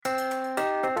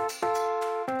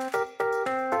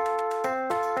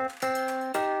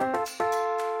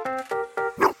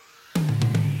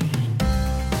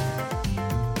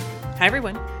Hi,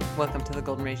 everyone. Welcome to the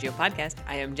Golden Ratio podcast.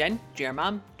 I am Jen, JR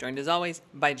Mom, joined as always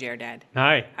by JR Dad.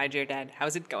 Hi. Hi, JR Dad.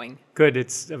 How's it going? Good.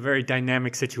 It's a very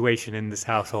dynamic situation in this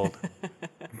household.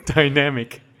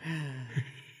 Dynamic.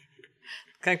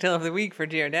 Cocktail of the week for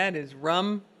JR Dad is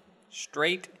rum,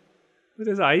 straight.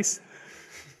 There's ice.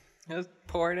 Just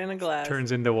pour it in a glass.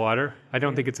 Turns into water. I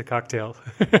don't think it's a cocktail.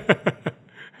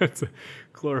 It's a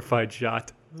glorified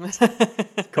shot.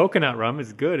 Coconut rum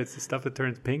is good. It's the stuff that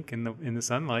turns pink in the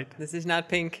sunlight. This is not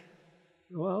pink.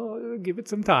 Well, give it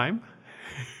some time.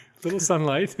 A little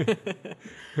sunlight.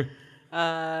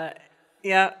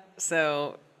 Yeah,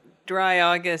 so dry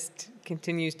August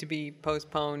continues to be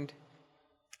postponed.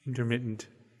 Intermittent.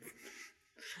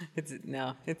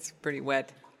 It's pretty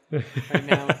wet right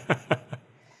now.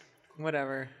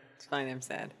 Whatever. It's fine. I'm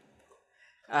sad.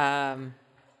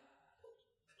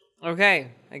 Okay,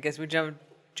 I guess we jump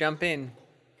in.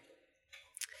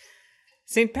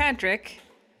 St. Patrick.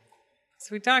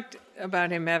 So we talked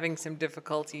about him having some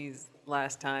difficulties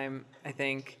last time, I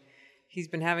think. He's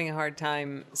been having a hard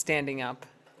time standing up.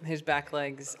 His back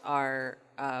legs are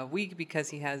weak because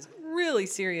he has really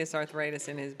serious arthritis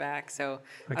in his back. So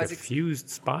like a fused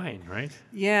spine, right?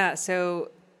 Yeah, so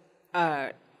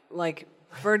like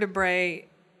vertebrae,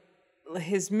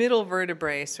 his middle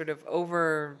vertebrae sort of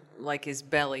over like his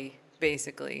belly,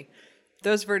 basically.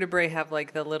 Those vertebrae have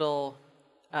like the little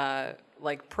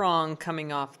like prong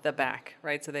coming off the back,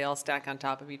 right? So they all stack on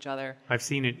top of each other. I've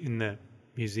seen it in the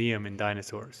museum in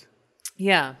dinosaurs.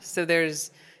 Yeah, so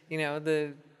there's,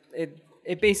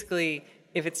 it basically,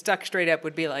 if it's stuck straight up,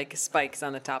 would be like spikes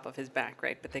on the top of his back,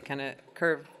 right? But they kind of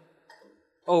curve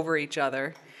over each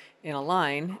other in a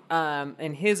line,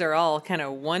 and his are all kind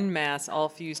of one mass, all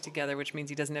fused together, which means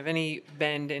he doesn't have any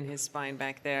bend in his spine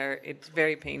back there. It's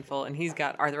very painful, and he's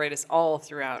got arthritis all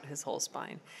throughout his whole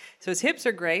spine. So his hips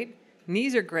are great,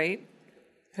 knees are great.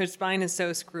 His spine is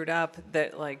so screwed up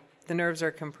that like the nerves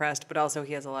are compressed, but also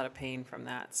he has a lot of pain from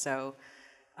that. So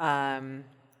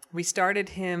we started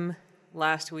him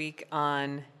last week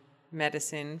on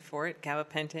medicine for it,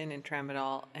 gabapentin and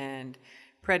tramadol and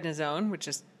prednisone, which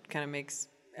just kind of makes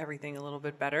everything a little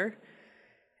bit better.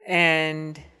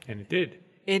 And it did.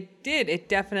 It did. It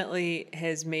definitely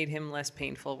has made him less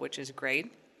painful, which is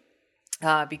great.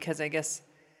 Because I guess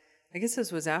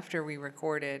this was after we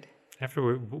recorded.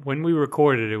 When we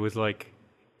recorded, it was like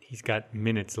he's got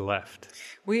minutes left.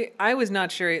 I was not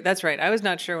sure. That's right. I was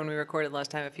not sure when we recorded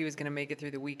last time if he was going to make it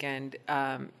through the weekend.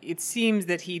 It seems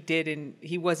that he did, and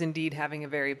he was indeed having a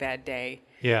very bad day.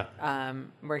 Yeah.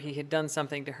 Where he had done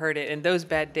something to hurt it, and those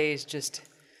bad days just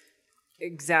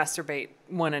exacerbate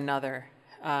one another.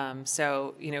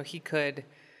 So he could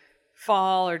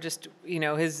fall or just he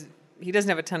doesn't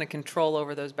have a ton of control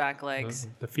over those back legs.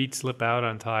 The feet slip out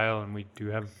on tile, and we do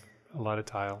have a lot of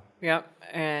tile. Yep,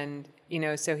 and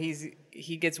so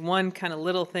he gets one kind of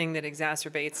little thing that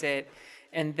exacerbates it,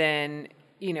 and then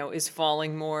is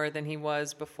falling more than he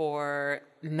was before.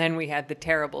 And then we had the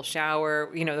terrible shower.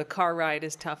 The car ride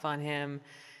is tough on him.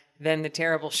 Then the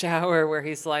terrible shower where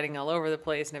he's sliding all over the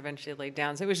place and eventually laid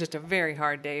down. So it was just a very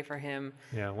hard day for him.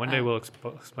 Yeah, one day we'll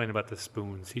explain about the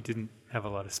spoons. He didn't have a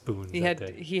lot of spoons that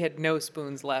day. He had no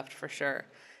spoons left for sure.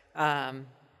 So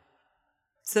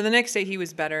the next day he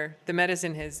was better. The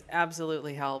medicine has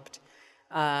absolutely helped.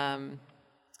 So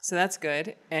that's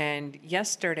good. And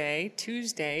yesterday,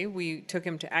 Tuesday, we took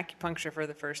him to acupuncture for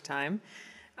the first time.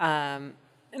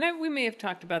 We may have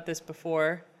talked about this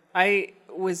before. I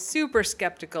was super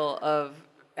skeptical of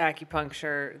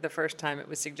acupuncture the first time it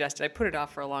was suggested. I put it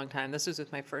off for a long time. This was with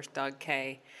my first dog,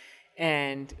 Kay.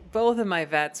 And both of my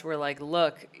vets were like,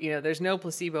 look, there's no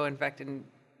placebo effect in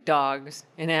dogs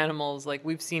and animals. Like,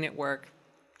 we've seen it work.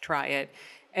 Try it.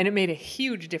 And it made a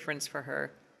huge difference for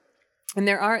her. And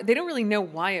they don't really know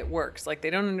why it works. Like, they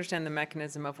don't understand the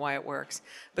mechanism of why it works.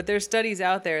 But there's studies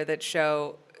out there that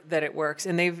show that it works.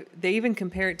 And they even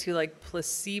compare it to like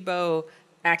placebo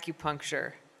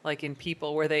acupuncture, like in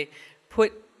people, where they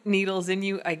put needles in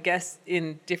you, I guess,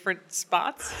 in different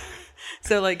spots.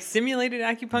 So like simulated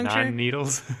acupuncture.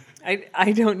 Non-needles.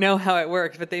 I don't know how it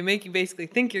works, but they make you basically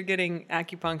think you're getting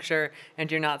acupuncture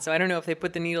and you're not. So I don't know if they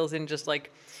put the needles in just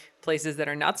like places that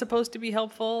are not supposed to be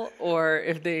helpful, or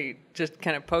if they just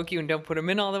kind of poke you and don't put them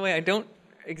in all the way. I don't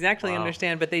exactly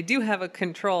understand, but they do have a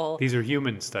control. These are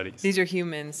human studies. These are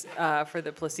humans for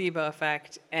the placebo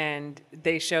effect, and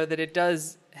they show that it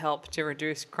does help to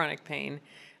reduce chronic pain.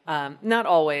 Not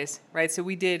always, right? So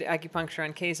we did acupuncture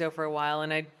on Queso for a while,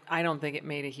 and I don't think it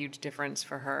made a huge difference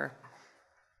for her.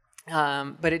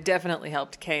 But it definitely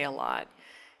helped Kay a lot.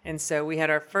 And so we had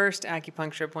our first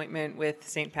acupuncture appointment with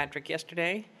St. Patrick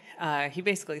yesterday, He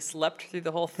basically slept through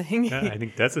the whole thing. Yeah, I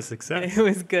think that's a success. It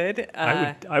was good.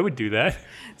 I would do that.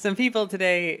 Some people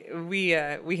today, we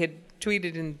had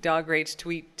tweeted in Dog Rate's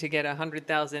tweet to get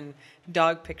 100,000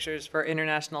 dog pictures for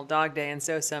International Dog Day, and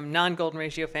so some non-Golden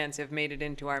Ratio fans have made it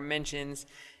into our mentions.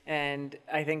 And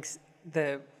I think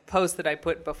the post that I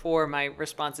put before my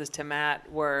responses to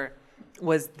Matt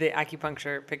was the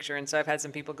acupuncture picture. And so I've had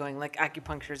some people going like,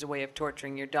 acupuncture is a way of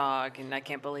torturing your dog, and I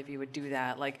can't believe you would do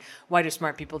that. Like, why do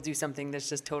smart people do something that's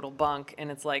just total bunk? And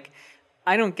it's like,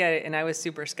 I don't get it, and I was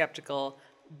super skeptical,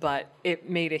 but it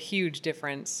made a huge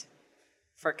difference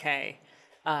for Kay,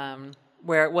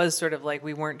 where it was sort of like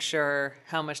we weren't sure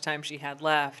how much time she had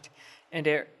left, and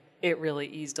it really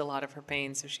eased a lot of her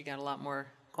pain, so she got a lot more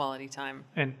quality time.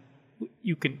 And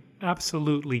you can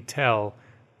absolutely tell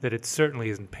that it certainly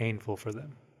isn't painful for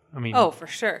them. I mean, oh, for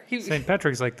sure. St.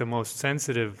 Patrick's like the most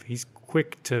sensitive. He's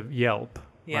quick to yelp,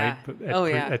 yeah.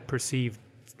 right? At perceived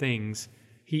things.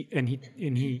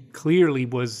 He clearly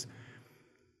was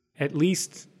at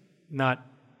least not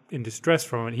in distress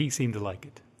from it. He seemed to like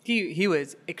it. He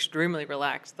was extremely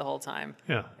relaxed the whole time.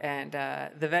 Yeah. And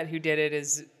the vet who did it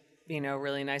is,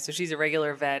 really nice. So she's a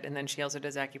regular vet, and then she also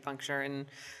does acupuncture and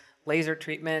laser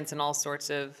treatments and all sorts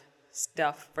of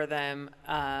stuff for them.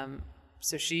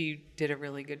 So she did a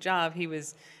really good job. He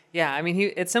was, he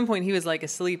at some point he was like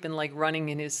asleep and like running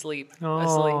in his sleep.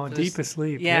 Oh, deep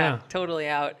asleep. Yeah. Totally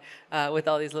out with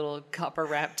all these little copper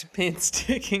wrapped pins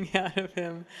sticking out of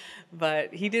him.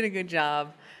 But he did a good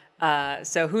job.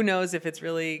 So who knows if it's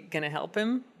really going to help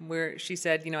him, where she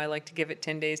said, I like to give it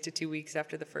 10 days to 2 weeks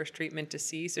after the first treatment to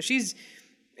see. So she's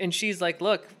like,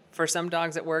 look, for some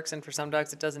dogs it works and for some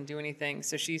dogs it doesn't do anything.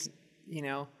 So she's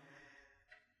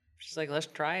like, let's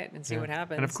try it and see what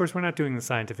happens. And of course, we're not doing the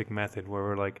scientific method where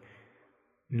we're like,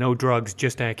 no drugs,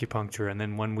 just acupuncture. And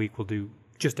then 1 week we'll do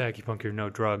just acupuncture, no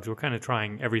drugs. We're kind of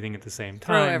trying everything at the same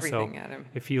time. Throw everything at him.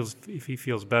 If he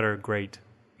feels better, great.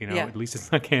 At least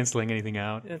it's not canceling anything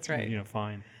out. That's right.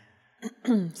 Fine.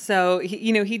 So,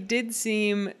 he did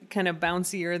seem kind of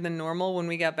bouncier than normal when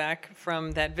we got back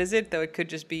from that visit, though it could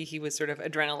just be he was sort of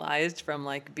adrenalized from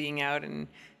like being out and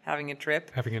having a trip.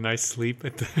 Having a nice sleep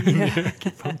at the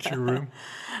acupuncture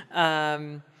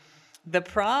room. The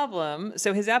problem,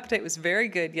 so his appetite was very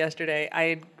good yesterday. I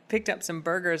had picked up some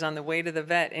burgers on the way to the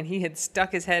vet, and he had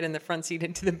stuck his head in the front seat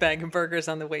into the bag of burgers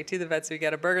on the way to the vet, so we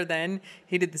got a burger then.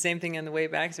 He did the same thing on the way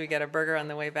back, so we got a burger on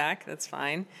the way back. That's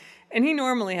fine. And he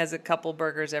normally has a couple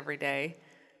burgers every day.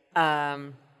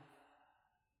 And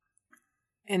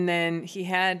then he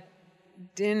had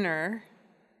dinner.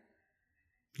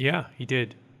 Yeah, he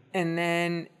did. And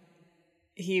then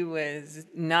he was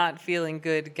not feeling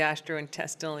good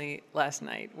gastrointestinally last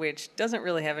night, which doesn't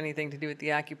really have anything to do with the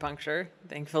acupuncture,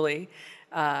 thankfully.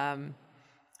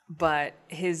 But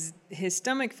his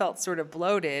stomach felt sort of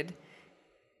bloated,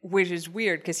 which is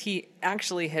weird because he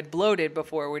actually had bloated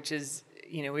before, which is,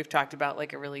 we've talked about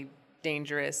like a really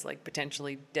dangerous, like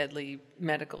potentially deadly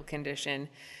medical condition.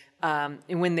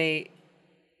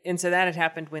 And so that had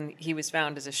happened when he was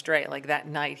found as a stray, like that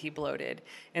night he bloated.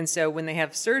 And so when they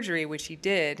have surgery, which he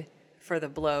did for the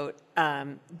bloat,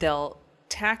 they'll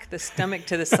tack the stomach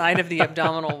to the side of the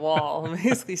abdominal wall and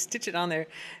basically stitch it on there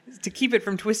to keep it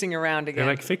from twisting around again.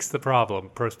 They fix the problem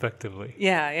prospectively.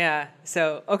 Yeah.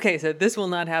 So this will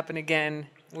not happen again.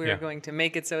 We're going to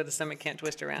make it so the stomach can't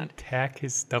twist around. Tack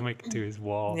his stomach to his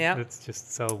wall. Yeah. It's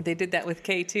just so They did that with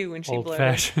Kay too when she bloated.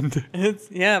 old-fashioned.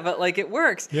 But it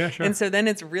works. Yeah, sure. And so then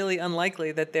it's really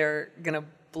unlikely that they're going to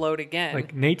bloat again.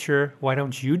 Like, nature, why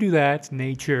don't you do that,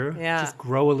 nature? Yeah. Just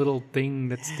grow a little thing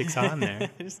that sticks on there.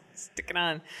 Just stick it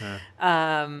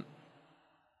on.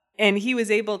 And he was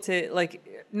able to,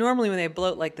 normally when they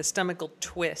bloat, the stomach will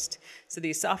twist. So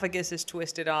the esophagus is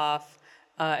twisted off.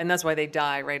 And that's why they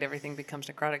die, right? Everything becomes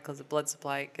necrotic because the blood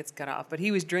supply gets cut off. But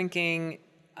he was drinking,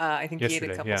 I think he ate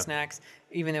a couple snacks,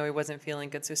 even though he wasn't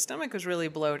feeling good. So his stomach was really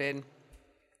bloated.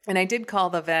 And I did call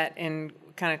the vet and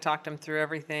kind of talked him through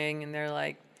everything. And they're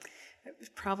like,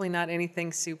 probably not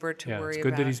anything super to worry about. It's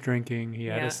good that he's drinking. He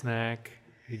had a snack.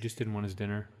 He just didn't want his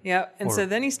dinner. Yeah. And so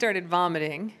then he started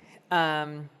vomiting,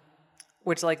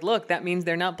 which look, that means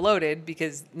they're not bloated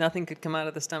because nothing could come out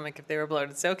of the stomach if they were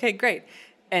bloated. So, okay, great.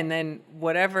 And then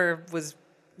whatever was,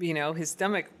 his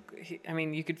stomach,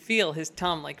 you could feel his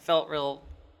tum felt real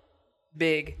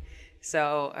big.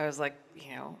 So I was like,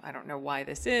 I don't know why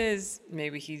this is.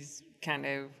 Maybe he's kind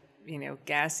of,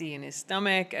 gassy in his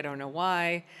stomach. I don't know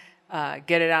why.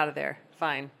 Get it out of there.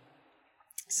 Fine.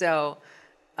 So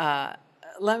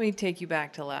let me take you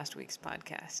back to last week's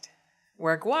podcast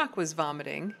where Guac was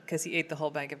vomiting because he ate the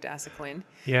whole bag of Dasaquin.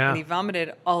 Yeah. And he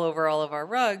vomited all over all of our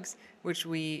rugs, which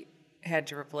we had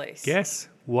to replace. Guess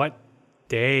what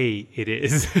day it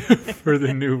is for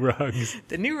the new rugs?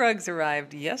 The new rugs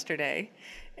arrived yesterday,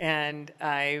 and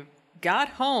I got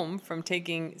home from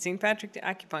taking St. Patrick to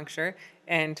acupuncture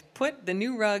and put the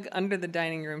new rug under the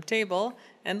dining room table,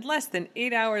 and less than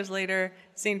 8 hours later,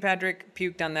 St. Patrick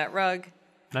puked on that rug.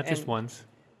 Not just once.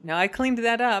 Now I cleaned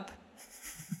that up,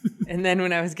 and then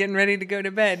when I was getting ready to go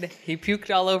to bed, he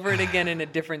puked all over it again in a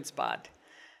different spot.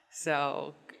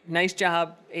 So, nice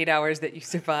job, 8 hours that you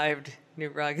survived, new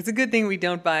rug. It's a good thing we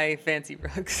don't buy fancy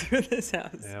rugs for this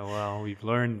house. Yeah, well, we've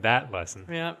learned that lesson.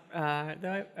 Yeah,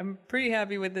 I'm pretty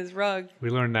happy with this rug. We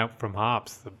learned that from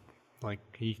Hops.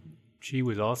 She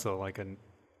was also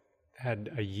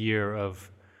had a year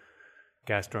of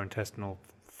gastrointestinal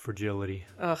fragility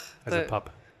as a pup.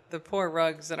 The poor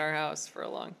rugs in our house for a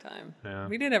long time. Yeah.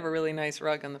 We did have a really nice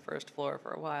rug on the first floor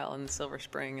for a while in the Silver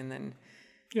Spring, and then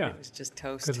it was just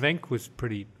toast. Because Venk was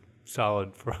pretty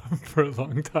solid for a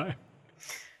long time.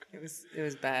 It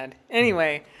was bad.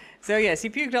 Anyway, so yes, he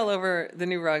puked all over the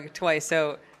new rug twice.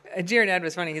 So Jared Dad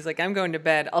was funny. He's like, I'm going to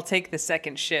bed. I'll take the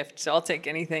second shift. So I'll take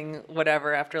anything,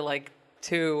 whatever, after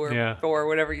 2 or 4,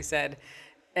 whatever you said.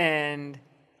 And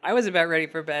I was about ready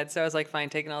for bed. So I was like, fine,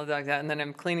 taking all the dogs out. And then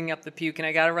I'm cleaning up the puke, and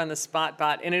I got to run the spot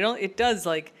bot. And it does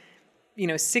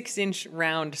 6-inch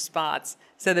round spots.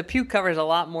 So the puke covers a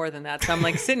lot more than that. So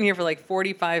I'm sitting here for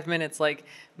 45 minutes,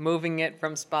 moving it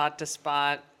from spot to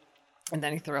spot. And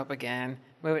then he threw up again,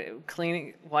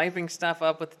 cleaning, wiping stuff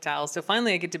up with the towels. So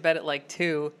finally I get to bed at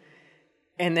 2.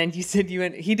 And then you said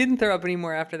he didn't throw up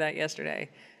anymore after that yesterday.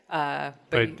 But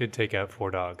it did take out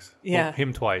 4 dogs. Yeah. Well,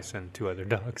 him twice and 2 other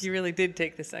dogs. You really did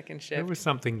take the second shift. There was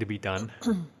something to be done.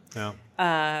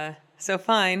 Yeah. So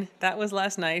fine. That was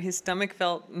last night. His stomach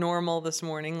felt normal this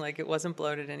morning, it wasn't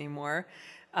bloated anymore.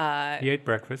 He ate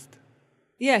breakfast.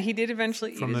 Yeah, he did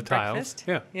eventually From eat his the tiles. breakfast.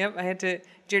 Yeah. Yep,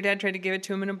 Jared Dad tried to give it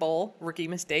to him in a bowl. Rookie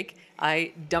mistake.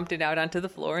 I dumped it out onto the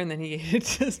floor, and then he ate it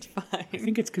just fine. I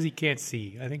think it's because he can't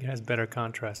see. I think it has better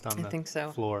contrast on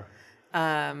the floor.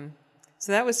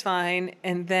 So that was fine.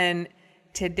 And then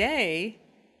today,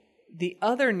 the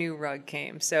other new rug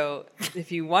came. So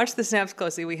if you watch the snaps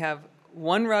closely, we have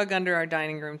one rug under our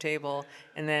dining room table,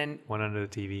 and then one under the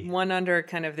TV. One under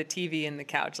kind of the TV and the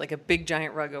couch, a big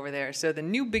giant rug over there. So the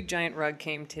new big giant rug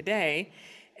came today,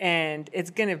 and it's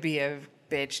going to be a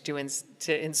bitch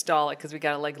to install it because we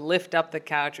got to lift up the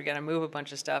couch. We got to move a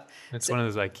bunch of stuff. It's one of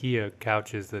those IKEA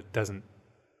couches that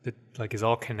is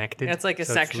all connected. It's a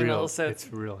sectional, so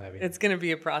it's real heavy. It's going to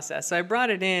be a process. So I brought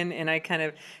it in, and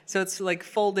I so it's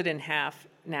folded in half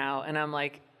now, and I'm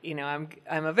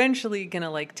I'm eventually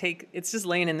gonna take. It's just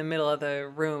laying in the middle of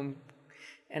the room,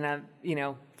 and I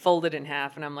fold it in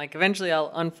half, and I'm eventually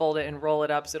I'll unfold it and roll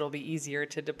it up so it'll be easier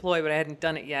to deploy. But I hadn't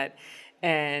done it yet,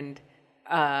 and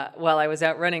while I was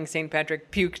out running, St.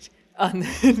 Patrick puked on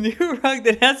the new rug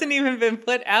that hasn't even been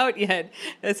put out yet.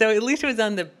 So at least it was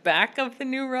on the back of the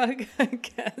new rug, I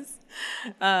guess.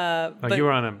 But you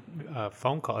were on a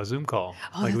phone call, a Zoom call.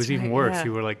 It was even worse. Yeah.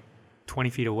 You were 20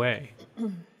 feet away.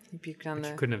 You puked on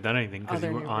you couldn't have done anything because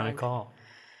you were on a call.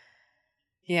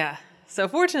 Yeah. So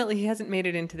fortunately, he hasn't made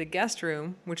it into the guest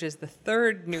room, which is the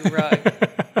third new rug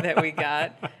that we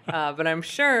got. But I'm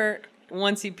sure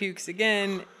once he pukes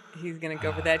again, he's going to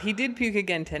go for that. He did puke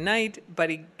again tonight,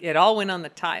 but it all went on the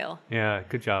tile. Yeah,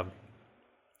 good job.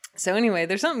 So anyway,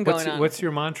 there's something going on. What's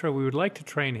your mantra? We would like to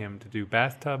train him to do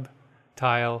bathtub,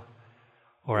 tile,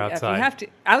 or outside. If you have to,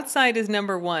 outside is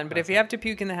number 1, but if you have to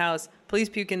puke in the house, please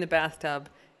puke in the bathtub.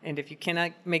 And if you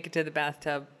cannot make it to the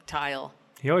bathtub, tile.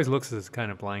 He always looks at us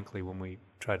kind of blankly when we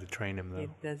try to train him, though.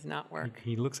 It does not work.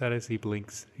 He looks at us, he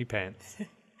blinks, he pants.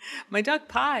 My dog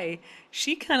Pi,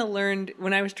 she kind of learned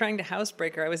when I was trying to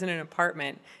housebreak her. I was in an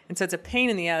apartment, and so it's a pain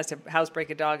in the ass to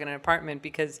housebreak a dog in an apartment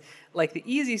because, the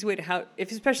easiest way to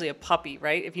especially a puppy,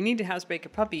 right? If you need to housebreak a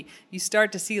puppy, you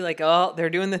start to see they're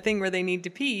doing the thing where they need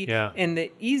to pee. Yeah. And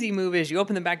the easy move is you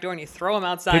open the back door and you throw them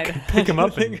outside. Pick them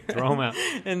up and throw them out.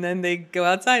 And then they go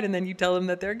outside, and then you tell them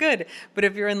that they're good. But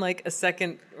if you're in a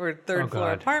second or third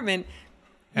floor apartment,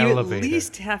 you Elevator. at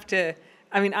least have to.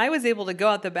 I was able to go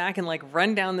out the back and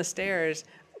run down the stairs,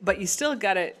 but you still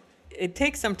got to, it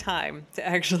takes some time to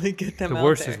actually get them out there. The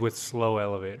worst is with slow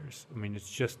elevators. it's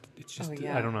just,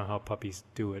 yeah. I don't know how puppies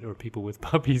do it or people with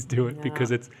puppies do it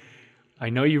because I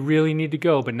know you really need to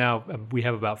go, but now we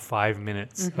have about 5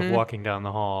 minutes of walking down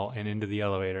the hall and into the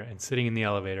elevator and sitting in the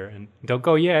elevator and don't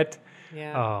go yet.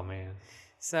 Yeah. Oh man.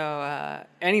 So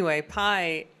anyway,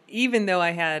 Pi, even though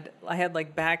I had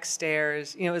back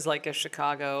stairs, it was a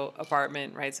Chicago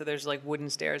apartment, right? So there's wooden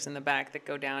stairs in the back that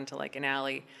go down to an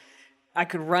alley. I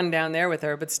could run down there with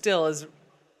her, but still, as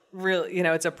really,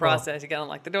 it's a process. You got to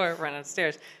unlock the door, run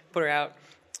upstairs, put her out.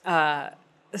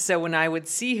 So when I would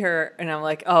see her and I'm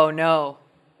like, oh no,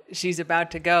 she's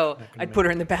about to go, I'd put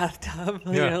her in the bathtub,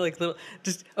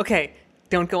 okay,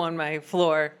 don't go on my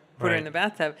floor, put her in the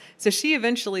bathtub. So she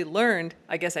eventually learned,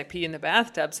 I guess I pee in the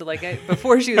bathtub. So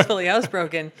before she was fully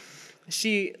housebroken,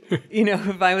 she,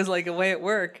 if I was like away at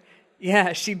work,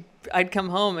 I'd come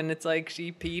home and it's like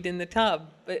she peed in the tub.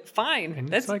 But fine, and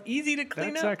that's easy to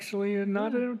clean that's up. That's actually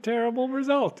not a terrible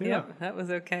result. Yeah, that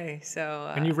was okay.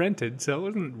 So and you rented, so it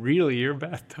wasn't really your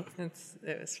bathtub.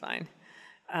 It was fine.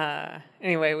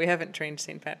 Anyway, we haven't trained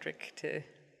St. Patrick to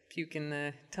puke in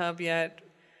the tub yet,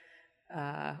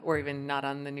 or even not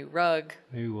on the new rug.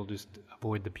 Maybe we'll just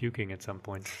avoid the puking at some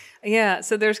point. Yeah,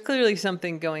 so there's clearly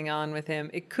something going on with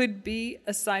him. It could be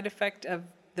a side effect of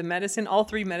the medicine. All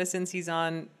 3 medicines he's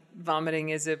on, vomiting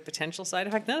is a potential side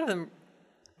effect. None of them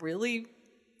really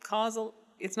cause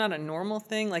it's not a normal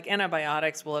thing. Like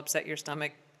antibiotics will upset your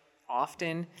stomach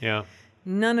often. Yeah.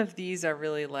 None of these are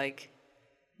really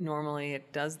normally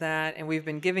it does that. And we've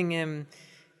been giving him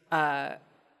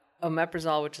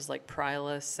omeprazole, which is like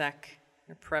Prilosec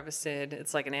or Prevacid.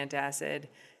 It's like an antacid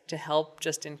to help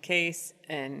just in case.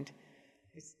 And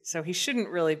so he shouldn't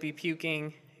really be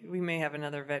puking. We may have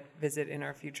another vet visit in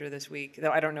our future this week,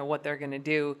 though I don't know what they're going to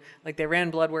do. Like they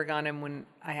ran blood work on him when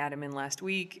I had him in last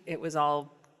week. It was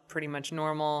all pretty much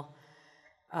normal,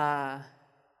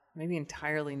 maybe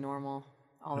entirely normal,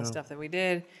 all the stuff that we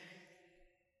did.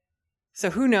 So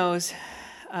who knows?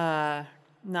 Not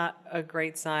a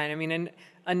great sign. I mean,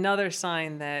 another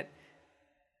sign that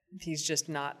he's just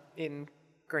not in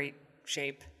great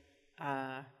shape.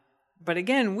 But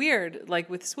again, weird. Like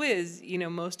with Swizz,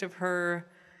 most of her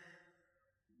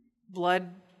blood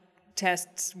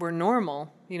tests were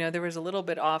normal. There was a little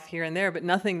bit off here and there, but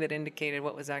nothing that indicated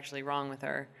what was actually wrong with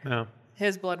her. No.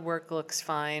 His blood work looks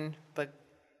fine, but,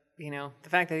 the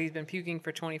fact that he's been puking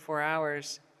for 24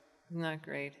 hours, not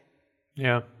great.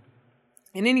 Yeah.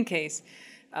 In any case,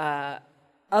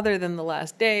 other than the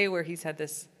last day where he's had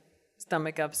this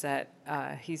stomach upset,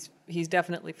 he's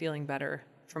definitely feeling better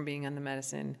from being on the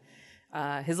medicine.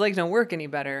 His legs don't work any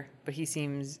better, but he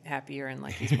seems happier and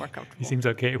like he's more comfortable. He seems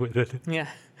okay with it. Yeah.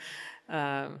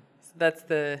 So that's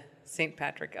the St.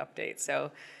 Patrick update.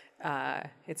 So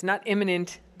it's not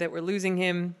imminent that we're losing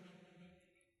him.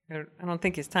 I don't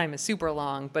think his time is super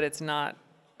long, but it's not,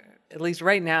 at least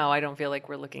right now, I don't feel like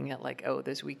we're looking at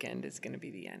this weekend is going to be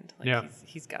the end.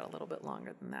 He's got a little bit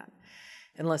longer than that.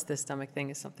 Unless this stomach thing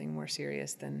is something more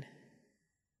serious than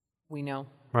we know.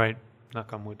 Right.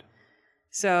 Knock on wood.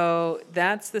 So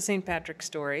that's the St. Patrick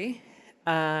story.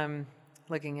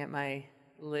 Looking at my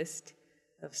list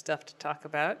of stuff to talk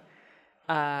about.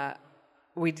 The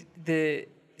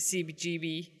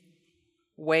CBGB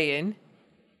weigh-in,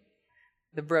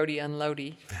 the Brody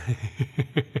Unloady.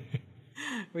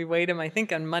 We weighed him, I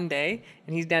think, on Monday,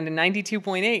 and he's down to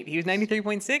 92.8. He was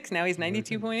 93.6. Now he's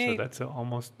 92.8. So that's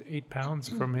almost 8 pounds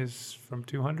from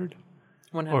 200?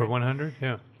 100. Or 100,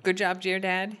 yeah. Good job, dear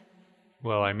Dad.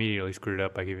 Well, I immediately screwed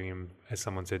up by giving him, as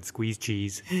someone said, squeeze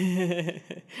cheese. Yeah,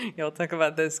 we'll talk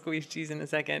about the squeeze cheese in a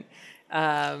second.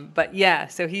 But yeah,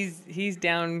 so he's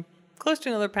down close to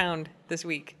another pound this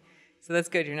week. So that's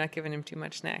good. You're not giving him too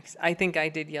much snacks. I think I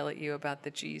did yell at you about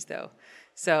the cheese, though.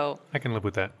 So I can live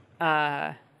with that.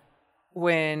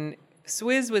 When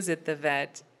Swizz was at the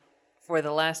vet for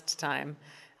the last time,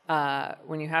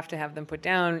 when you have to have them put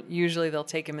down, usually they'll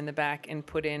take him in the back and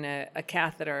put in a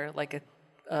catheter, like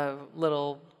a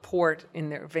little port in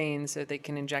their veins so they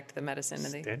can inject the medicine.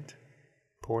 Stent?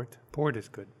 Port? Port is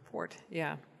good. Port,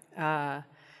 yeah.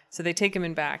 So they take him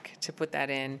in back to put that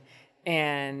in,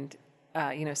 and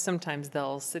sometimes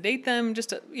they'll sedate them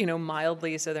just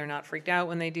mildly so they're not freaked out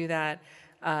when they do that.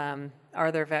 Our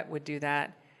other vet would do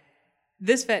that.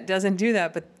 This vet doesn't do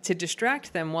that, but to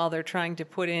distract them while they're trying to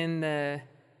put in the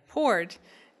port,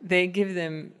 they give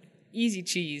them easy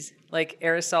cheese, like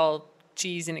aerosol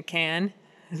cheese in a can.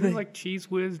 Is it like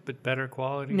Cheese Whiz, but better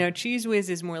quality? No, Cheese Whiz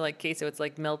is more like queso. It's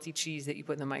like melty cheese that you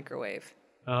put in the microwave.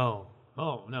 Oh,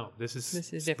 no. This is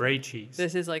spray different. Cheese.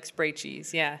 This is like spray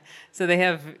cheese, yeah. So they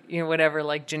have, whatever,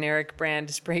 like generic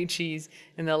brand spray cheese,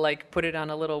 and they'll like put it on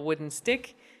a little wooden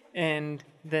stick, and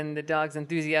then the dogs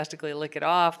enthusiastically lick it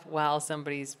off while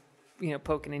somebody's,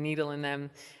 poking a needle in them.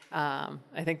 I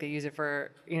think they use it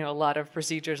for, a lot of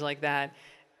procedures like that.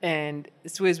 And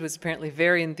Swizz was apparently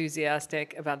very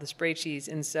enthusiastic about the spray cheese.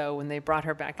 And so when they brought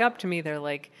her back up to me, they're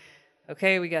like,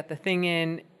 okay, we got the thing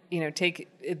in, take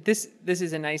this. This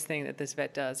is a nice thing that this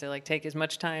vet does. They're like, take as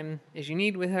much time as you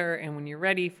need with her. And when you're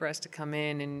ready for us to come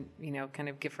in and, kind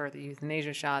of give her the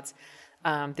euthanasia shots,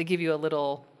 they give you a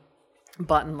little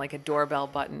button, like a doorbell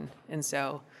button. And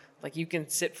so like you can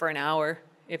sit for an hour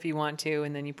if you want to,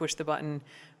 and then you push the button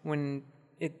when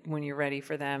you're ready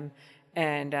for them.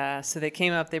 And so they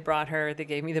came up, they brought her, they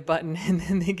gave me the button, and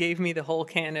then they gave me the whole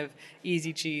can of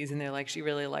Easy Cheese. And they're like, she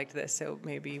really liked this, so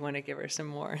maybe you want to give her some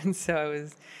more. And so I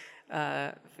was,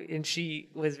 and she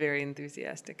was very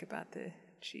enthusiastic about the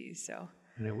cheese. So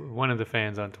one of the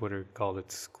fans on Twitter called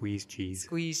it squeeze cheese.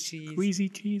 Squeeze cheese.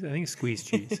 Squeezy cheese? I think it's squeeze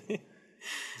cheese.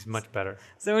 It's much better.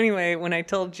 So anyway, when I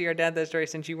told G, our dad, that story,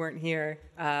 since you weren't here,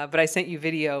 but I sent you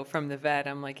video from the vet,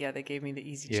 I'm like, yeah, they gave me the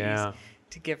Easy Cheese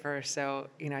to give her. So,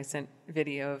 I sent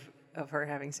video of her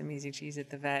having some Easy Cheese at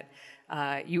the vet.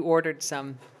 You ordered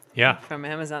some from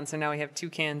Amazon. So now we have 2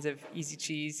 cans of Easy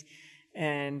Cheese.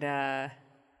 And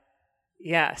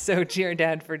so G, our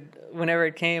dad, for whenever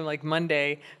it came, like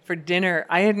Monday, for dinner,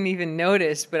 I hadn't even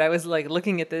noticed, but I was like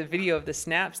looking at the video of the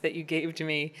snaps that you gave to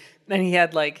me. And he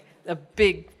had like a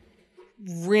big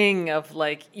ring of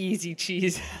like Easy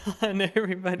Cheese on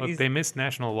everybody's. Well, if they miss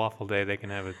National Waffle Day, they can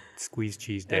have a squeeze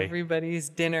cheese day. Everybody's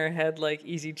dinner had like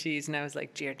Easy Cheese, and I was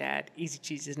like, dear Dad, Easy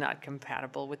Cheese is not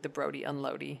compatible with the Brody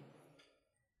Unloady.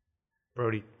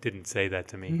 Brody didn't say that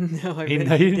to me. No, I he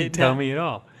bet he didn't tell me at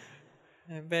all.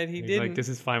 I bet he He's didn't. like, this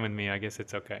is fine with me. I guess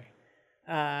it's okay.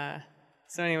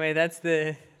 So anyway, that's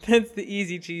the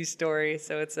Easy Cheese story.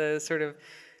 So it's a sort of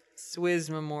Swiss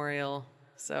memorial.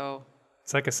 So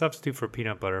it's like a substitute for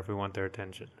peanut butter if we want their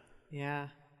attention. Yeah.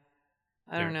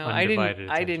 I don't know. I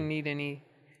didn't need any,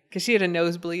 because she had a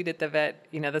nosebleed at the vet.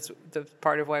 That's the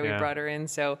part of why we brought her in.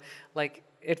 So like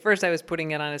at first I was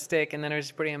putting it on a stick, and then I was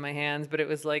just putting it in my hands, but it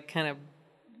was like kind of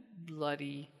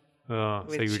bloody. Oh,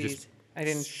 with so you were cheese. just I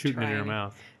didn't shooting it in her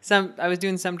mouth. I was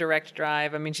doing some direct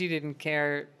drive. I mean, she didn't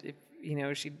care if,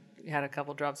 she had a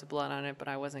couple drops of blood on it, but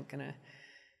I wasn't gonna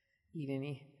eat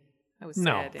any. I was sad.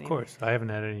 No, anyway. Of course. I haven't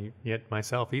had any yet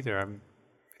myself either.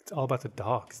 It's all about the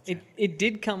dogs. It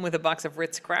did come with a box of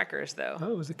Ritz crackers, though.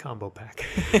 Oh, it was a combo pack.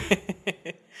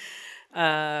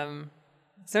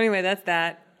 So anyway, that's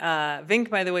that. Vink,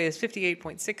 by the way, is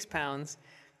 58.6 pounds,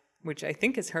 which I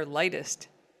think is her lightest.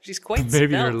 She's quite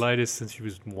Maybe svelte. her lightest since she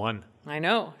was 1. I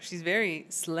know. She's very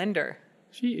slender.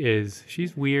 She is.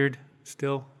 She's weird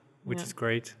still, which is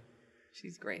great.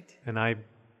 She's great. And I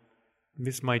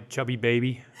miss my chubby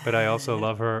baby, but I also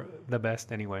love her the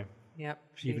best anyway. Yep.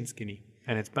 Even skinny.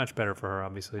 And it's much better for her,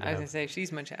 obviously. I was going to say,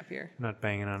 she's much happier. Not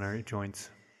banging on her joints.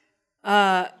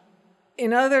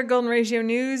 In other Golden Ratio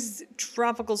news,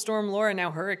 Tropical Storm Laura,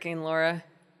 now Hurricane Laura,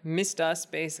 missed us,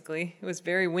 basically. It was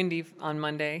very windy on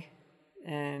Monday.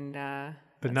 And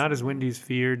but not as windy as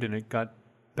feared, and it got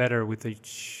better with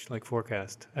each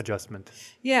forecast adjustment.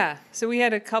 Yeah. So we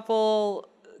had a couple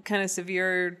kind of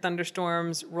severe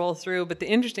thunderstorms roll through, but the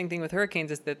interesting thing with hurricanes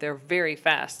is that they're very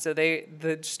fast. So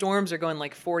the storms are going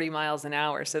like 40 miles an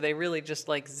hour, so they really just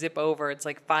like zip over. It's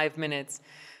like 5 minutes,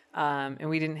 and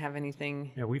we didn't have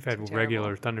anything. Yeah, we've had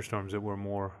regular thunderstorms that were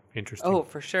more interesting. Oh,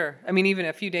 for sure. I mean, even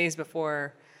a few days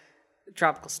before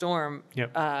tropical storm,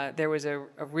 there was a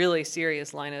really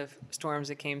serious line of storms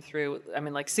that came through. I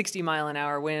mean, like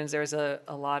 60-mile-an-hour winds. There was a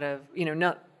lot of,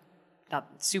 not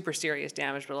super serious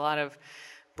damage, but a lot of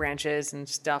branches and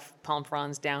stuff, palm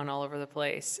fronds down all over the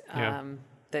place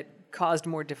that caused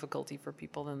more difficulty for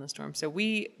people than the storm. So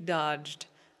we dodged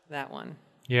that one.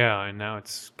 Yeah, and now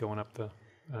it's going up to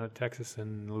Texas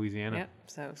and Louisiana. Yeah,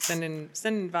 so sending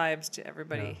vibes to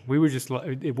everybody. Yeah. We were just,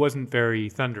 it wasn't very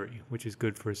thundery, which is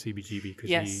good for a CBGB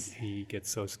because he gets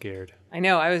so scared. I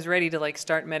know. I was ready to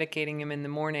start medicating him in the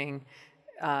morning,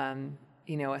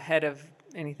 ahead of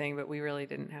anything, but we really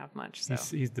didn't have much. So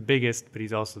he's the biggest, but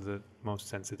he's also the most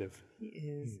sensitive. He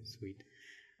is. He's sweet.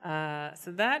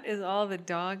 So that is all the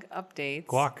dog updates.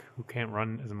 Guac, who can't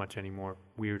run as much anymore,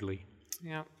 weirdly.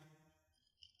 Yeah.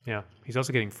 Yeah. He's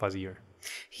also getting fuzzier.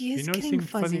 He is getting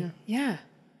fuzzy. Yeah.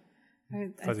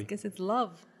 I guess it's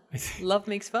love. Love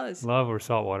makes fuzz. Love or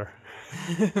salt water.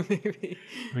 Maybe.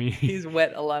 I mean, he's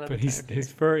wet a lot of the time. But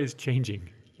his fur is changing.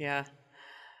 Yeah.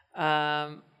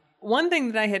 One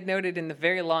thing that I had noted in the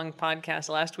very long podcast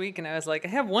last week, and I was like, I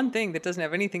have one thing that doesn't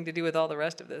have anything to do with all the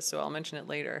rest of this, so I'll mention it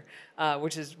later,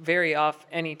 which is very off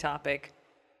any topic.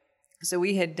 So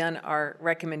we had done our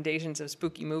recommendations of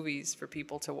spooky movies for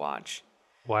people to watch.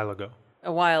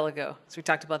 A while ago. So we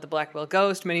talked about the Black Whale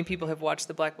Ghost. Many people have watched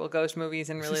the Black Whale Ghost movies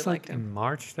and really liked them. In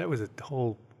March? That was a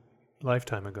whole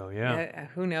lifetime ago, yeah.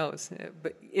 Who knows?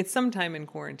 But it's sometime in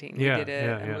quarantine. We did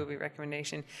a movie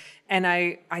recommendation. And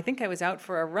I think I was out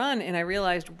for a run, and I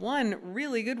realized one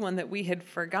really good one that we had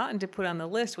forgotten to put on the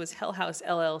list was Hell House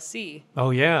LLC. Oh,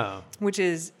 yeah. Which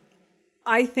is,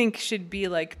 I think, should be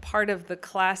like part of the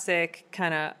classic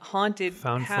kind of haunted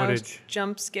found house footage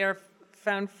jump scare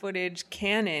found footage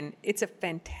canon. It's a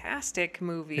fantastic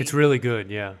movie. It's really good,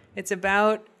 yeah. It's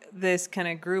about this kind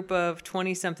of group of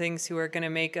 20-somethings who are going to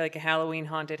make like a Halloween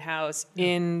haunted house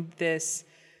in this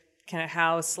kind of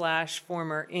house /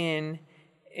 former inn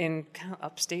in kind of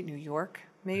upstate New York,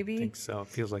 maybe. I think so. It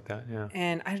feels like that, yeah.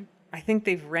 And I think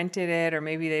they've rented it or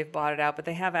maybe they've bought it out, but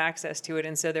they have access to it.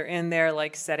 And so they're in there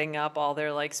like setting up all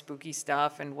their like spooky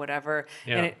stuff and whatever.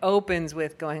 Yeah. And it opens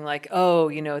with going like, oh,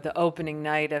 the opening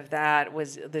night of that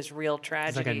was this real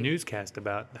tragedy. It's like a newscast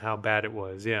about how bad it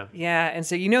was, yeah. Yeah, and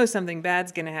so something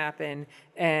bad's going to happen,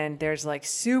 and there's like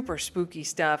super spooky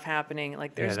stuff happening.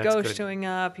 Like there's ghosts showing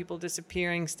up, people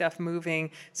disappearing, stuff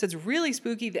moving. So it's really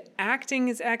spooky. The acting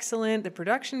is excellent. The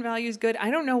production value is good. I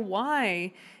don't know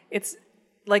why it's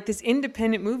like this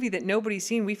independent movie that nobody's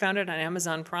seen. We found it on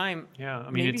Amazon Prime. Yeah,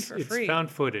 I mean, it's found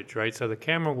footage, right? So the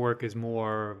camera work is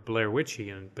more Blair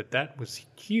Witchian, but that was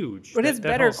huge. But it's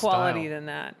better quality than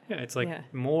that. Yeah, it's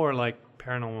like more like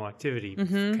Paranormal Activity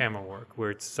camera work, where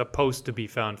it's supposed to be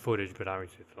found footage, but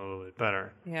obviously it's a little bit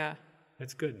better. Yeah.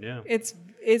 It's good, yeah.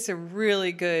 It's a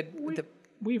really good...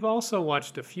 We've also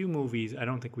watched a few movies. I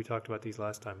don't think we talked about these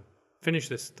last time. Finish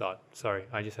this thought. Sorry,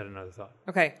 I just had another thought.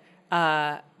 Okay.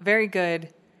 Very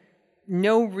good.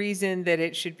 No reason that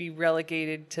it should be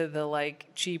relegated to the like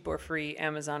cheap or free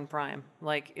Amazon Prime.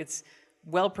 Like it's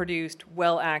well produced,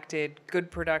 well acted, good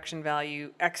production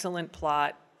value, excellent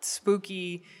plot,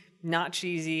 spooky, not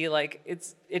cheesy. Like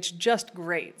it's just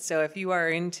great. So if you are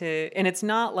into, and it's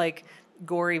not like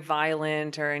gory,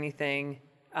 violent or anything.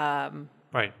 Right.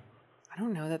 I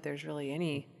don't know that there's really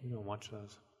any. You don't watch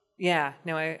those. Yeah,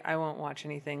 no, I won't watch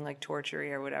anything like torture-y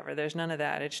or whatever. There's none of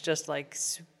that. It's just like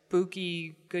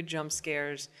spooky, good jump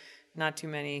scares, not too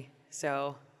many.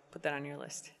 So put that on your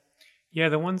list. Yeah,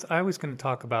 the ones I was going to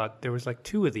talk about, there was like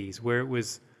 2 of these where it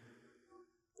was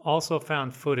also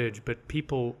found footage, but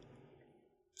people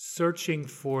searching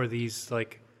for these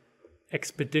like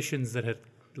expeditions that had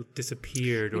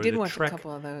disappeared. We did watch a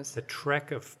couple of those. The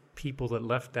trek of people that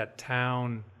left that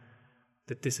town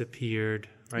that disappeared.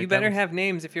 Right? You better have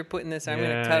names if you're putting this. I'm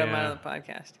going to cut them out of the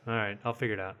podcast. All right, I'll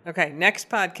figure it out. Okay, next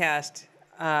podcast,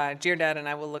 Dear Dad and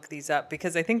I will look these up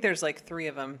because I think there's like 3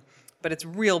 of them, but it's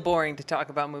real boring to talk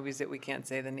about movies that we can't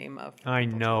say the name of. I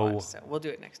know. So we'll do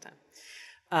it next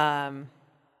time.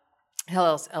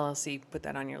 Hell LLC, put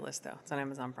that on your list though. It's on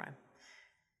Amazon Prime.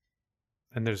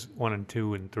 And there's 1 and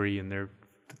 2 and 3, and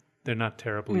they're not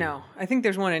terribly. No, I think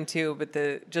there's 1 and 2,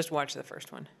 but just watch the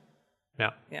first one.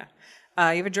 Yeah. Yeah.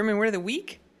 You have a German word of the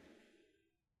week?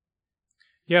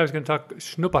 Yeah, I was going to talk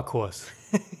Schnupperkurs,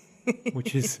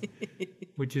 which is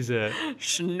a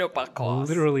Schnupperkurs,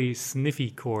 literally sniffy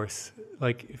course.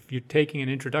 Like if you're taking an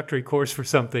introductory course for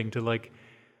something to like,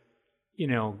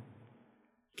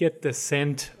 get the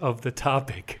scent of the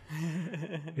topic,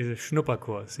 is a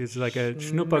Schnupperkurs. It's like a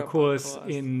Schnupperkurs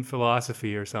in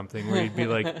philosophy or something, where you'd be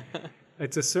like,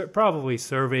 it's a probably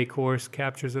survey course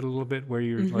captures it a little bit, where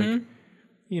you're like.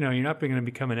 You're not going to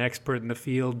become an expert in the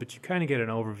field, but you kind of get an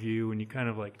overview, and you kind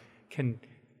of like can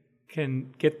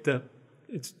get the.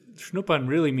 It's schnuppern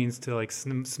really means to like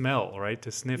smell, right? To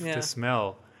sniff, to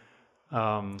smell.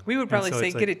 We would probably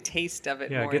say get a taste of it.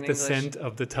 Yeah, more get in the English. Scent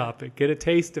of the topic. Get a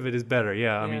taste of it is better.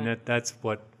 Yeah, I mean that's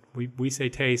what we say.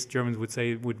 Taste. Germans would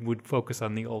say would focus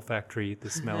on the olfactory, the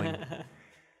smelling.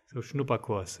 So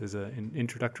Schnupperkurs is an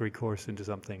introductory course into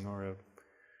something, or a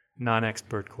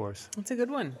non-expert course. That's a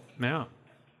good one. Yeah.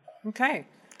 Okay.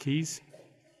 Keys?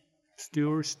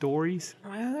 Stories?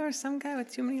 Well, there was some guy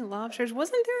with too many lobsters.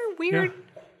 Wasn't there a weird,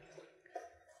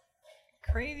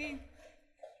 crazy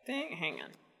thing? Hang on.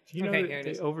 Do you know that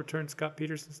they overturned Scott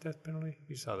Peterson's death penalty?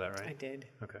 You saw that, right? I did.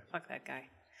 Okay. Fuck that guy.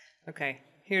 Okay.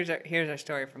 Here's our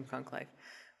story from Kunk Life.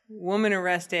 Woman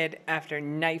arrested after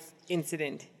knife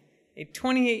incident. A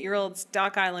 28-year-old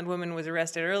Stock Island woman was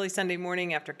arrested early Sunday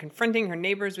morning after confronting her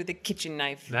neighbors with a kitchen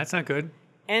knife. That's not good.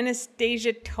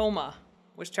 Anastasia Toma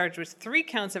was charged with 3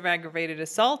 counts of aggravated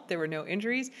assault. There were no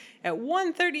injuries. At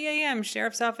 1:30 a.m.,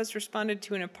 sheriff's office responded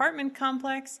to an apartment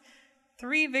complex.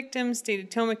 3 victims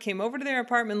stated Toma came over to their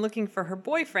apartment looking for her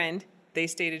boyfriend. They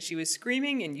stated she was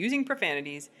screaming and using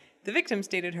profanities. The victim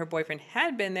stated her boyfriend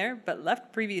had been there but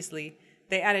left previously.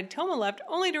 They added Toma left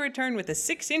only to return with a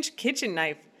 6-inch kitchen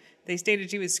knife. They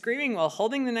stated she was screaming while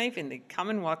holding the knife in the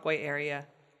common walkway area.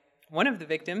 One of the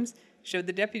victims showed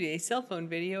the deputy a cell phone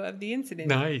video of the incident.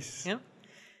 Nice. Yep.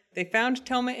 They found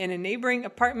Toma in a neighboring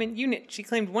apartment unit. She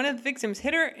claimed one of the victims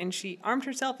hit her, and she armed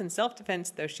herself in self-defense,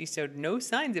 though she showed no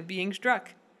signs of being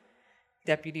struck.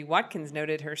 Deputy Watkins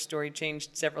noted her story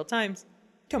changed several times.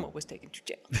 Toma was taken to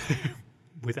jail.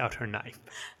 Without her knife.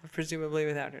 Presumably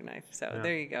without her knife. So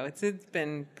there you go. It's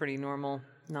been pretty normal.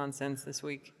 nonsense this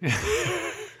week.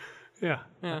 Yeah.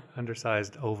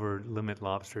 Undersized, over limit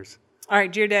lobsters. All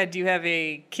right, dear Dad, do you have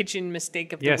a kitchen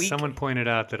mistake of the week? Yes, someone pointed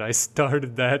out that I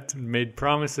started that, made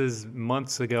promises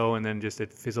months ago, and then just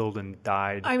it fizzled and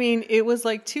died. I mean, it was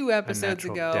like 2 episodes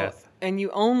ago, death. and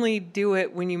you only do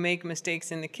it when you make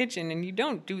mistakes in the kitchen, and you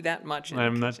don't do that much in the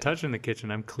kitchen. I'm not touching the kitchen.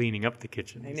 I'm cleaning up the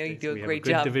kitchen. I know you do a we great have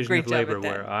a job. good division Great of job labor at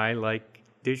that. where I like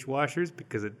dishwashers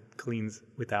because it cleans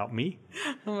without me.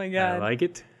 Oh my God. I like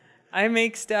it. I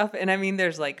make stuff, and I mean,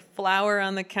 there's like flour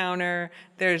on the counter.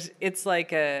 It's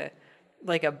like a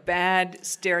bad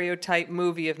stereotype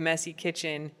movie of messy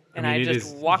kitchen, and I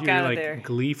just walk out of there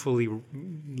gleefully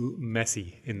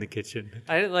messy in the kitchen.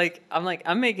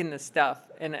 I'm making this stuff,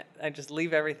 and I just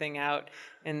leave everything out,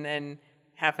 and then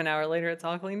half an hour later, it's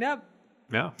all cleaned up.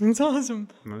 Yeah, It's awesome.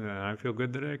 I feel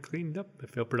good that I cleaned up. I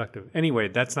feel productive. Anyway,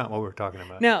 that's not what we're talking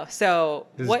about. No, so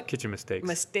This what is kitchen mistakes?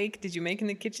 mistake did you make in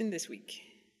the kitchen this week?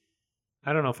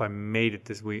 I don't know if I made it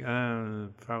this week.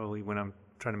 Probably when I'm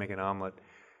trying to make an omelet.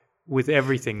 With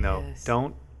everything, though,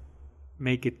 don't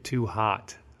make it too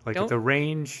hot. Like at the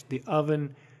range, the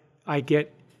oven, I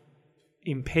get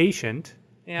impatient.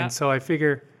 Yeah. And so I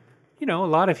figure, a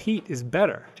lot of heat is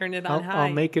better. Turn it on high.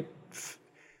 I'll make it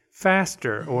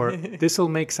faster, or this will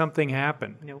make something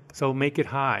happen. Nope. So make it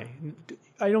high.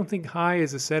 I don't think high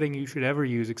is a setting you should ever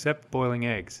use except boiling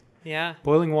eggs. Yeah.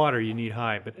 Boiling water, you need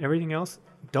high. But everything else,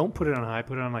 don't put it on high.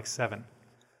 Put it on like 7.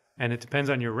 And it depends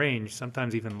on your range,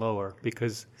 sometimes even lower,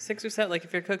 because 6 or 7, like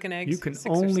if you're cooking eggs, you can 6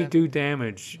 or only 7. do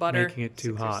damage Butter, making it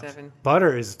too 6 or hot. 7.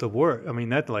 Butter is the worst. I mean,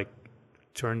 that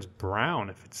turns brown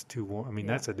if it's too warm. I mean,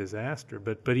 that's a disaster.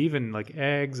 But even like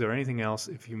eggs or anything else,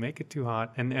 if you make it too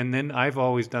hot, and then I've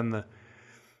always done the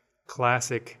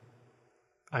classic,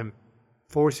 I'm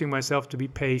forcing myself to be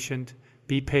patient,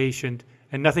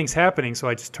 and nothing's happening, so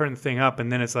I just turn the thing up,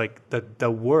 and then it's like the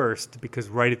worst, because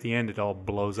right at the end it all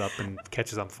blows up and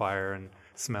catches on fire and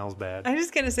smells bad. I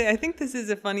just gotta say, I think this is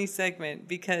a funny segment,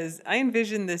 because I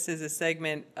envision this as a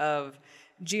segment of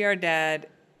GR Dad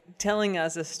telling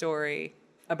us a story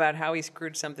about how he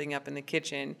screwed something up in the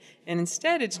kitchen, and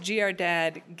instead it's GR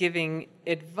Dad giving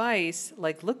advice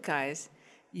like, look guys,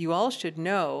 you all should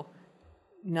know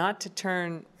not to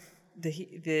turn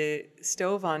the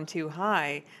stove on too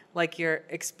high, like you're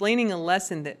explaining a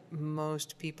lesson that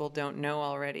most people don't know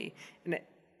already. And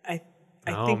I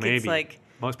think maybe. it's like,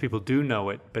 most people do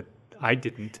know it, but I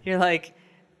didn't. you're like,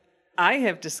 I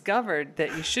have discovered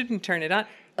that you shouldn't turn it on.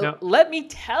 No. Let me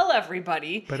tell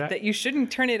everybody But that you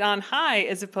shouldn't turn it on high,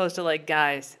 as opposed to like,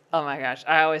 guys, oh my gosh,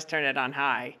 I always turn it on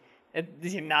high.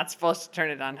 You're not supposed to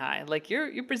turn it on high. Like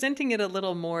you're presenting it a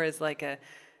little more as like a,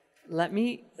 let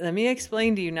me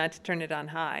explain to you not to turn it on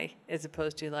high, as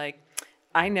opposed to like,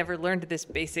 I never learned this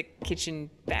basic kitchen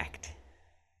fact.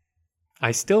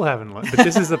 I still haven't learned, but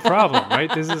this is the problem,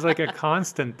 right? This is like a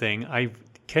constant thing. I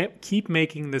keep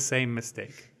making the same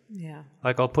mistake. Yeah.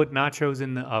 Like I'll put nachos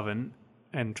in the oven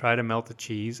and try to melt the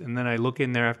cheese, and then I look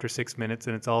in there after 6 minutes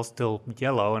and it's all still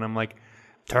yellow, and I'm like,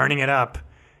 turning it up.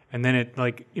 And then it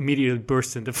like immediately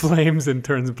bursts into flames and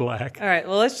turns black. All right.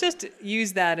 Well, let's just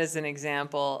use that as an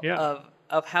example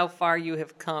of how far you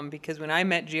have come. Because when I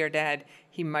met GR Dad,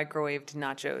 he microwaved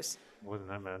nachos. Wasn't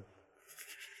that bad?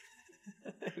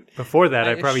 Before that,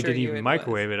 I probably assure didn't you even it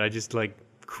microwave it. I just like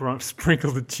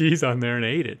sprinkled the cheese on there and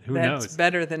ate it. Who knows? That's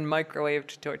better than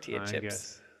microwaved tortilla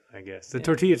chips. I guess. The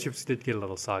tortilla chips did get a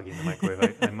little soggy in the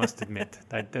microwave, I must admit.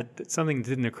 That's something that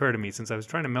didn't occur to me, since I was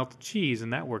trying to melt the cheese,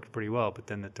 and that worked pretty well, but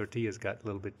then the tortillas got a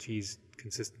little bit cheese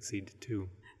consistency too.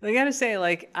 I gotta say,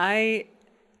 like,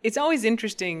 it's always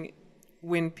interesting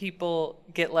when people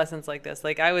get lessons like this.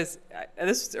 Like, this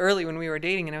was early when we were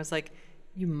dating, and I was like,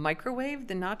 you microwave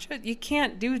the nachos? You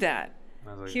can't do that.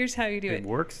 I was like, Here's how you do it. It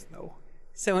works, though.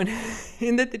 So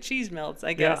in that the cheese melts,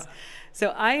 I guess. Yeah.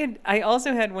 So I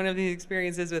also had one of these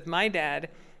experiences with my dad.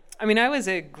 I mean, I was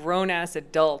a grown-ass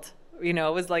adult. It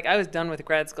was like I was done with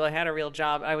grad school. I had a real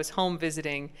job. I was home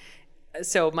visiting.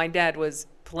 So my dad was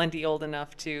plenty old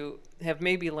enough to have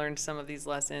maybe learned some of these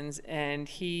lessons. And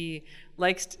he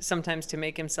likes sometimes to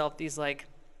make himself these like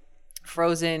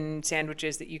frozen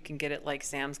sandwiches that you can get at like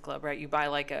Sam's Club, right? You buy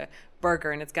like a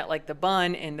burger and it's got like the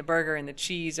bun and the burger and the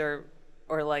cheese, or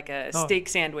like a steak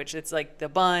sandwich. It's like the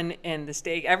bun and the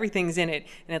steak, everything in it,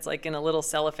 and it's like in a little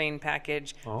cellophane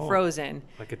package, frozen.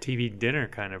 Like a TV dinner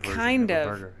kind of version Kind of of. a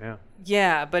burger, yeah.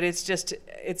 Yeah, but it's just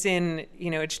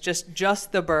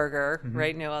the burger,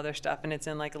 right? No other stuff, and it's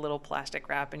in like a little plastic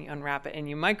wrap, and you unwrap it and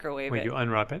you microwave it. Wait, you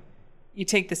unwrap it? You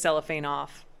take the cellophane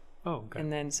off. Oh, okay. And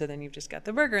then you've just got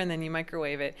the burger, and then you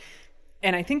microwave it.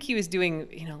 And I think he was doing,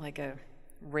 like a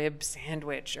rib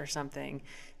sandwich or something.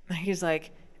 He's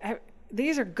like,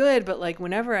 these are good, but like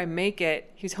whenever I make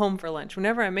it, he's home for lunch.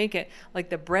 Whenever I make it, like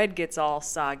the bread gets all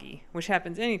soggy, which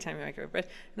happens anytime you microwave bread.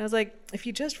 And I was like, if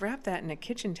you just wrap that in a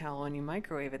kitchen towel and you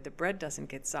microwave it, the bread doesn't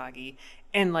get soggy.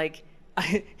 And like,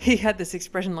 he had this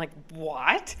expression like,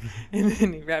 what? And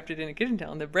then he wrapped it in a kitchen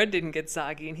towel and the bread didn't get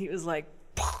soggy. And he was like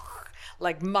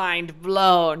mind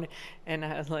blown. And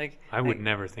I was like, I would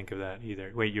never think of that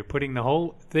either. Wait, you're putting the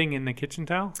whole thing in the kitchen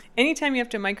towel? Anytime you have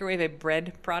to microwave a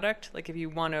bread product, like if you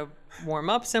want to warm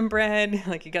up some bread,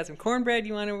 like you got some cornbread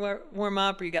you want to warm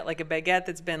up, or you got like a baguette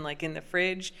that's been like in the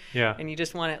fridge, and you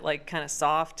just want it like kind of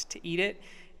soft to eat it,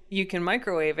 you can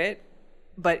microwave it,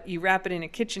 but you wrap it in a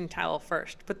kitchen towel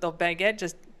first. Put the baguette,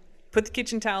 just put the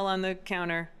kitchen towel on the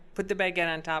counter, put the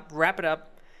baguette on top, wrap it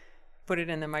up, put it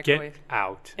in the microwave. Get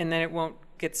out. And then it won't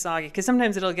get soggy. Because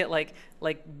sometimes it'll get like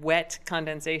wet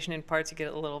condensation in parts. You get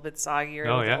it a little bit soggy or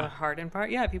a little hard in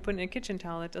part. Yeah, if you put it in a kitchen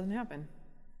towel, that doesn't happen.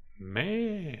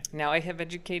 Man. Now I have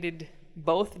educated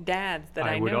both dads that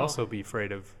I know. I would also be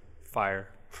afraid of fire.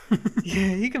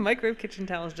 Yeah, you can microwave kitchen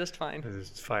towels just fine.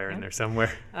 There's fire in there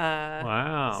somewhere.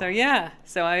 Wow.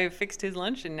 So I fixed his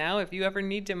lunch, and now if you ever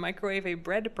need to microwave a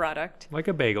bread product. Like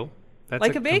a bagel. That's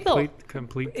like a bagel.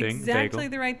 Complete thing. Exactly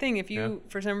the right thing. If you,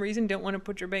 for some reason, don't want to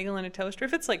put your bagel in a toaster,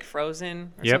 if it's like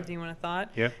frozen or something you want to thaw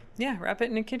it, wrap it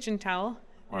in a kitchen towel.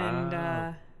 Wow.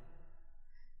 And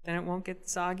then it won't get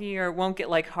soggy or it won't get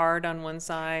like hard on one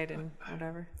side and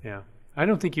whatever. Yeah. I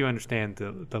don't think you understand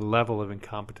the level of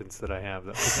incompetence that I have.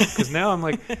 Because now I'm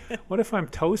like, what if I'm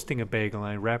toasting a bagel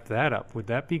and I wrap that up? Would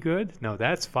that be good? No,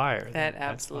 that's fire. That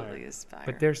absolutely is fire.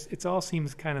 But it all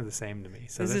seems kind of the same to me.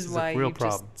 So this is why a real you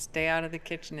problem. Just stay out of the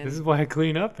kitchen. This is why I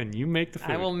clean up and you make the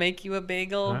food. I will make you a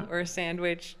bagel or a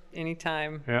sandwich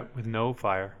anytime. Yeah, with no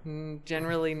fire.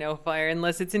 Generally no fire,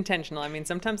 unless it's intentional. I mean,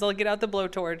 sometimes I'll get out the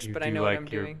blowtorch, but I know what I'm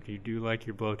doing. You do like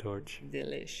your blowtorch.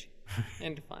 Delish.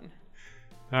 And fun.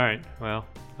 All right. Well,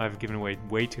 I've given away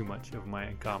way too much of my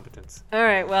incompetence. All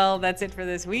right. Well, that's it for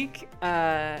this week.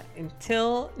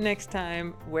 Until next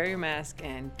time, wear your mask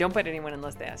and don't bite anyone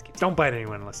unless they ask you to. Don't bite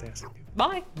anyone unless they ask you to.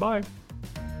 Bye. Bye.